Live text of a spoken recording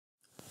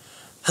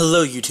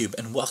Hello YouTube,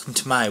 and welcome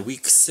to my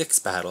Week 6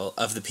 battle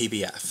of the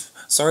PBF.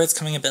 Sorry it's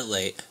coming a bit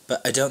late, but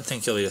I don't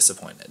think you'll be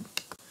disappointed.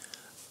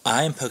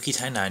 I am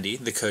PokeTie90,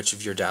 the coach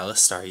of your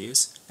Dallas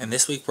Staryus, and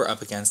this week we're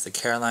up against the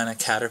Carolina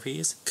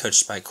Caterpies,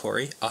 coached by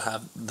Corey. I'll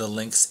have the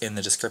links in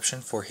the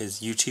description for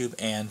his YouTube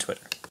and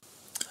Twitter.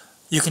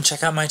 You can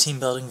check out my team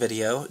building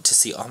video to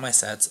see all my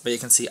sets, but you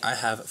can see I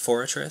have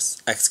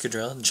Forretress,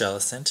 Excadrill,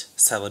 Jellicent,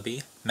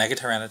 Celebi, Mega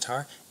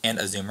Tyranitar, and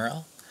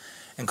Azumarill.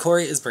 And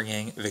Corey is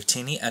bringing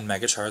Victini and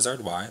Mega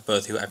Charizard Y,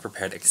 both who I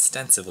prepared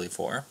extensively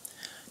for,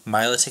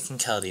 Milotic and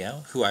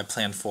Keldeo, who I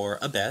planned for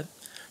a bit,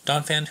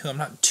 Donphan, who I'm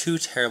not too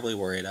terribly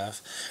worried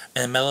of,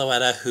 and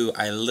Meloetta, who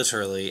I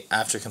literally,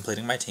 after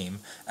completing my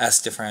team,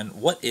 asked a friend,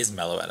 what is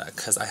Meloetta,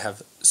 because I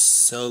have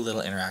so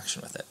little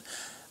interaction with it.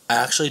 I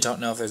actually don't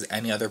know if there's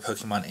any other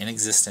Pokemon in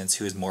existence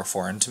who is more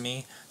foreign to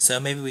me, so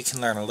maybe we can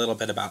learn a little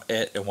bit about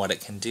it and what it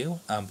can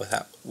do.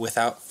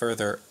 Without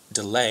further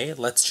delay,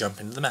 let's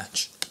jump into the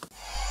match.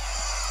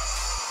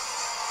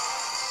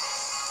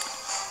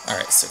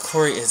 Alright, so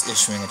Corey is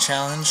issuing a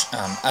challenge.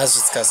 As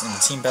discussed in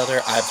the team builder,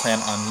 I plan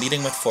on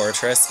leading with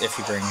Forretress if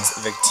he brings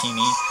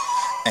Victini,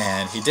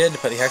 and he did,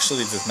 but he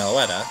actually leads with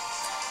Meloetta.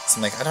 So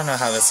I'm like, I don't know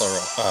how this will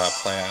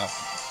play out.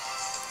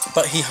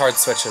 But he hard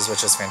switches,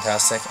 which is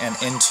fantastic, and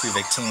into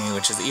Victini,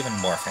 which is even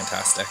more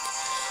fantastic.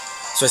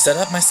 So I set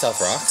up my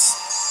Stealth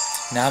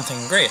Rocks. Now I'm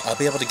thinking, great, I'll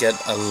be able to get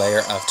a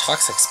layer of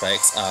Toxic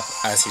Spikes up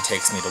as he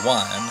takes me to 1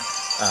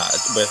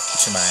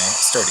 to my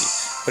Sturdy.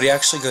 But he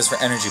actually goes for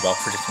Energy Ball,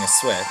 predicting a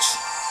switch.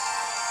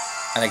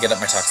 And I get up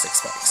my Toxic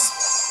Spikes.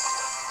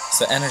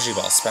 So Energy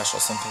Ball special,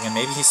 so I'm thinking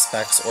maybe he's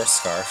Specs or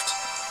Scarfed.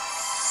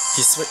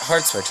 He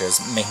hard switches,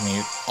 making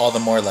me all the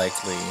more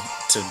likely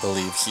to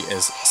believe he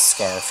is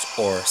Scarfed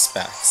or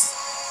Specs.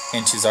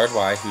 Into Zard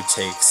Y, who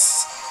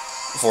takes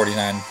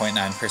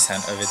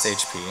 49.9% of its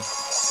HP.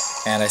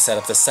 And I set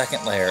up the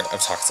second layer of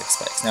Toxic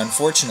Spikes. Now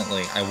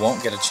unfortunately, I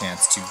won't get a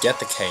chance to get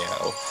the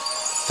KO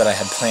that I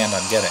had planned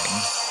on getting,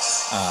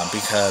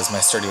 because my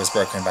Sturdy was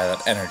broken by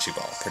that Energy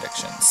Ball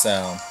prediction.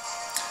 So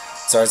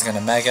Zard's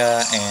gonna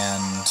Mega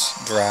and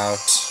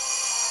Drought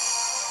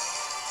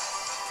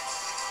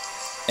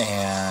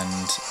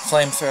and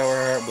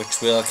Flamethrower,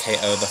 which will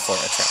KO the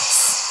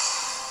Forretress.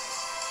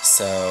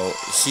 So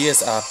he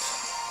is up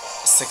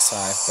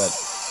 6-5, but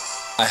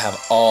I have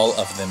all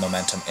of the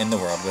momentum in the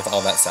world with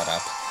all that set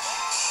up.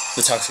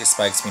 The Toxic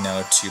Spikes we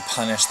know to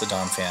punish the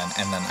Donphan,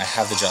 and then I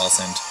have the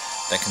Jellicent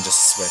that can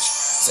just switch.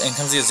 So in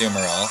comes the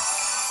Azumarill.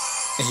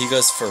 He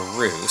goes for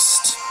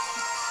Roost.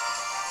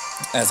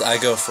 As I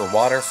go for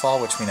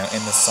Waterfall, which we know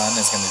in the sun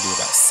is going to do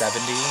about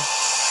 70 to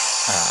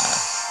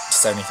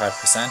 75%,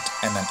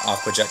 and then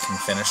Aqua Jet can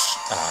finish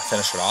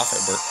it off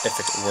if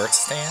it were to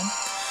stay in.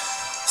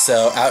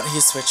 So out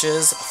he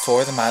switches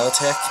for the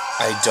Milotic.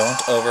 I don't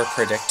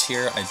over-predict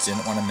here. I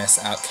didn't want to miss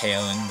out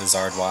KOing the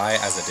Zard Y,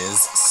 as it is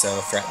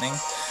so threatening.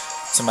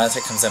 So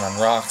Milotic comes in on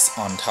Rocks,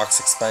 on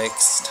Toxic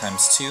Spikes,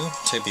 ×2,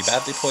 to be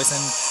badly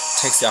poisoned,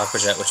 takes the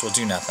Aqua Jet, which will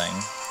do nothing,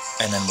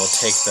 and then we'll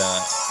take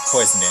the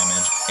poison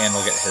damage, and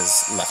we'll get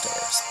his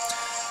leftovers.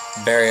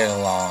 Very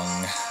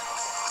long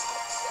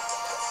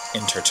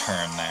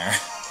interturn there.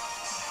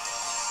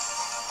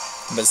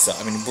 But still,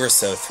 I mean, we're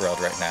so thrilled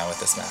right now with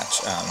this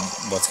match,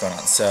 what's going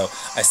on. So,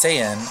 I stay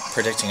in,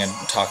 predicting a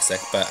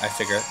Toxic, but I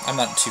figure I'm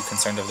not too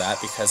concerned of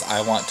that, because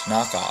I want to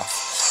knock off,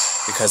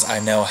 because I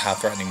know how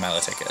threatening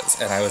Milotic is,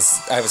 and I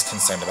was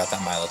concerned about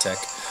that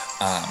Milotic.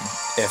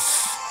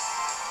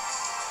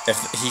 If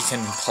he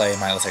can play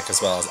Milotic as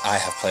well as I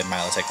have played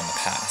Milotic in the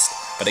past,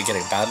 but it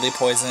getting badly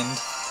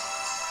poisoned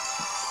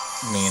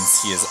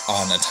means he is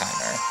on a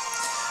timer.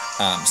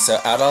 So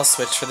out I'll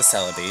switch for the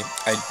Celebi.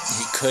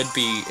 He could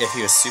be, if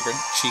he was super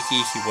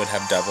cheeky, he would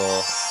have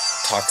double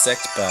Toxic,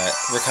 but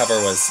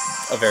Recover was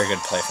a very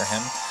good play for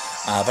him.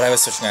 But I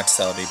was switching out to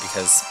Celebi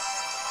because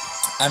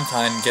I'm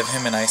fine, give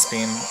him an Ice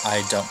Beam,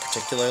 I don't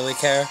particularly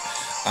care.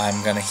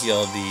 I'm going to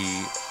heal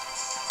the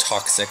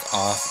Toxic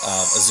off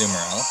of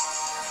Azumarill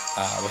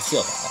with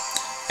Heal Ball.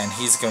 And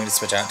he's going to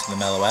switch out to the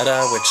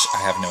Meloetta, which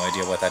I have no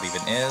idea what that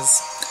even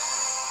is.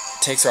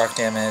 Takes rock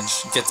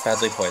damage, gets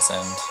badly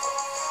poisoned.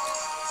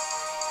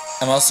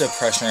 I'm also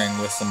pressuring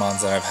with the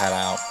mons that I've had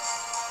out,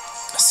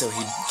 so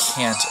he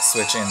can't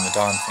switch in the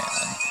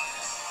Donphan.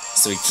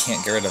 So he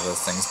can't get rid of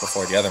those things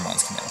before the other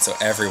mons come in. So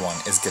everyone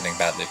is getting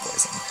badly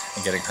poisoned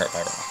and getting hurt by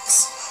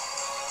rocks.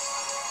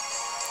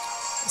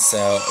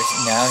 So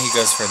now he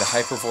goes for the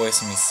Hyper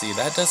Voice, and we see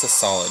that does a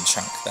solid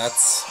chunk.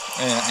 That's,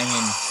 I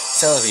mean,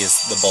 Celebi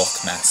is the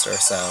bulk master,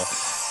 so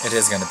it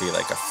is going to be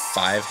like a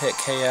 5-hit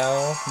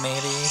KO,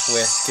 maybe,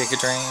 with Giga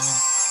Drain.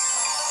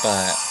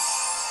 But,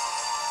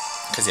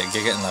 because yeah,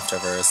 Giga and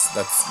Leftovers,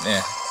 that's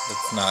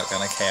not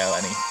going to KO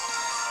any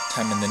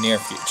time in the near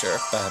future.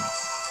 But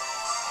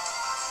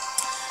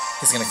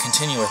he's going to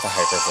continue with the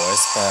Hyper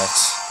Voice, but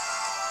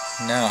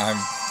no,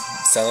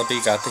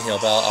 Celebi got the Heal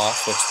Bell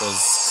off, which was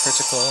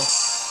critical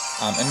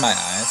in my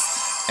eyes,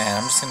 and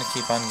I'm just going to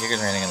keep on Giga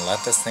Draining and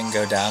let this thing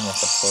go down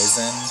with the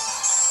poison,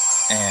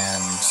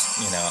 and,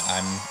 you know,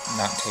 I'm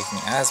not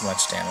taking as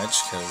much damage,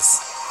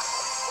 because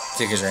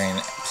Giga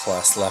Drain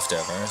plus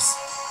leftovers.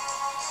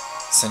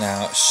 So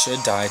now it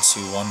should die to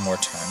one more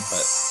turn,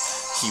 but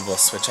he will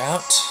switch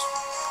out.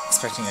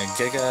 Expecting a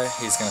Giga,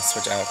 he's going to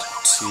switch out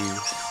to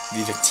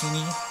the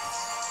Victini.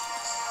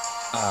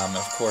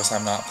 Of course,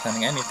 I'm not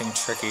planning anything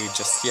tricky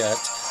just yet.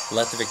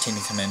 Let the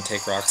Victini come in,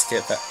 take rocks,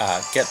 get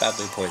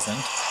badly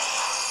poisoned.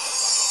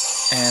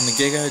 And the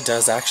Giga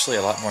does actually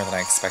a lot more than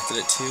I expected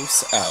it to.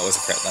 So, it was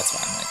a crit, that's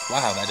why I'm like,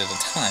 wow, that did a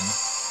ton.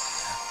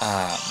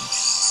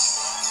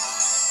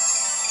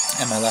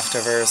 And my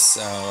leftovers,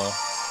 so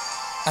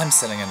I'm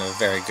sitting in a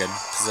very good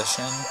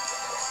position.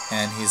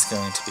 And he's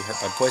going to be hurt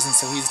by poison,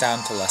 so he's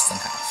down to less than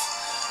half.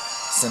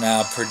 So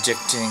now,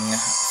 predicting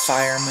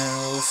fire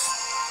move,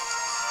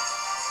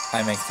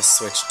 I make the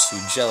switch to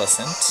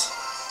Jellicent.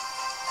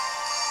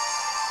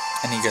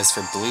 And he goes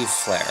for Blue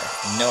Flare.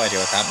 No idea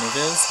what that move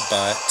is,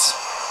 but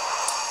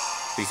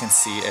we can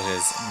see it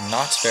is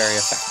not very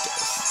effective.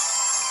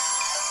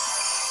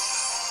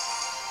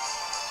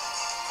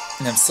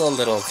 And I'm still a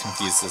little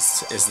confused as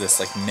to, is this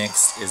like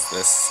mixed, is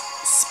this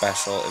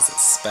special, is it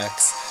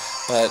specs?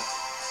 But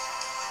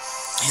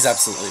he's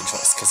absolutely a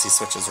choice, because he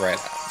switches right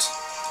out.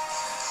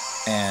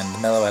 And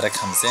Meloetta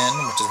comes in,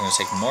 which is going to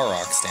take more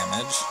rocks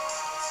damage.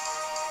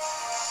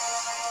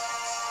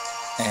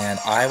 And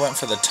I went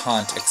for the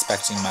taunt,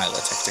 expecting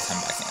Milotic to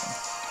come back in.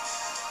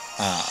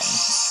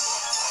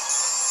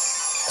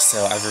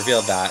 So I've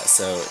revealed that,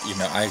 so, you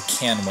know, I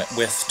can win,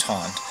 with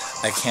taunt,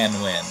 I can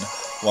win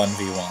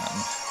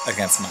 1v1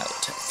 against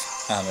Milotic.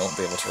 It won't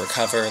be able to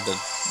recover,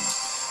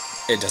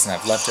 it doesn't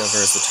have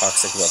leftovers, the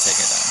Toxic will take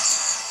it down.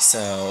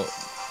 So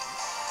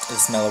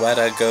this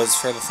Meloetta goes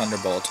for the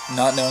Thunderbolt,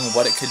 not knowing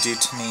what it could do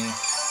to me,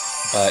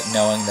 but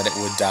knowing that it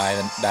would die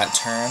that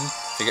turn.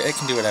 Figure it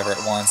can do whatever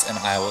it wants, and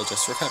I will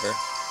just recover.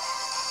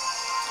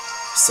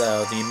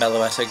 So the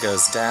Meloetta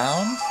goes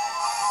down.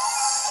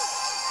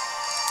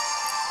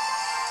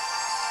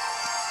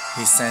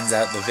 He sends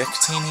out the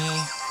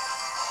Victini.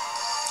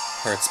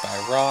 Hurts by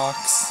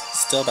rocks.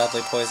 Still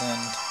badly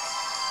poisoned.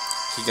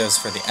 He goes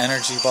for the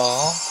Energy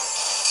Ball,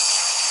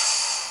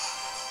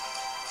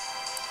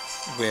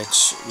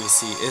 which we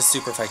see is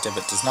super effective,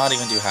 but does not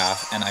even do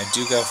half, and I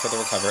do go for the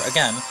recover.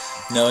 Again,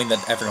 knowing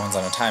that everyone's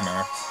on a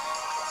timer,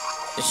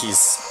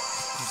 he's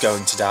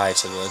going to die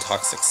to the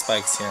Toxic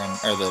spikes here,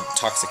 or the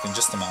Toxic in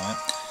just a moment.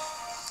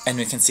 And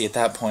we can see at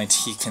that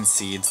point he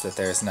concedes that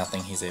there's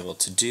nothing he's able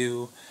to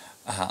do.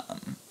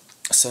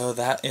 So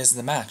that is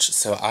the match.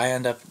 So I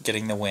end up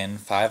getting the win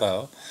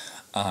 5-0.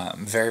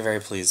 Very, very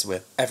pleased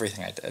with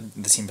everything I did.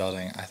 The team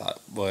building, I thought,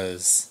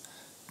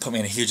 put me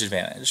in a huge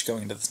advantage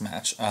going into this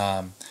match.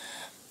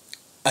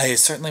 I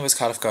certainly was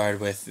caught off guard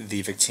with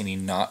the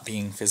Victini not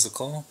being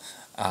physical.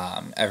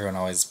 Everyone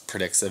always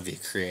predicts a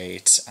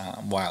V-Create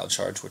Wild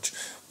Charge, which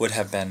would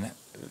have been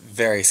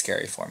very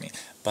scary for me.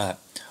 But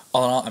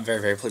all in all, I'm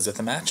very, very pleased with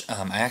the match.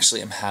 I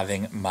actually am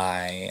having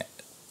my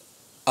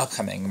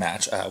upcoming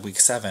match, Week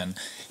 7,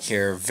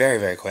 here very,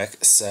 very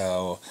quick,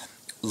 so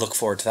look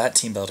forward to that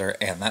team builder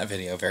and that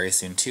video very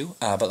soon too.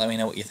 But let me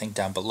know what you think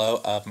down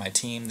below of my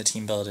team, the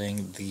team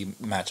building, the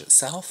match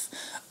itself.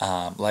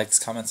 Likes,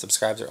 comments,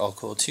 subscribes are all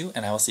cool too,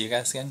 and I will see you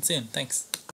guys again soon. Thanks.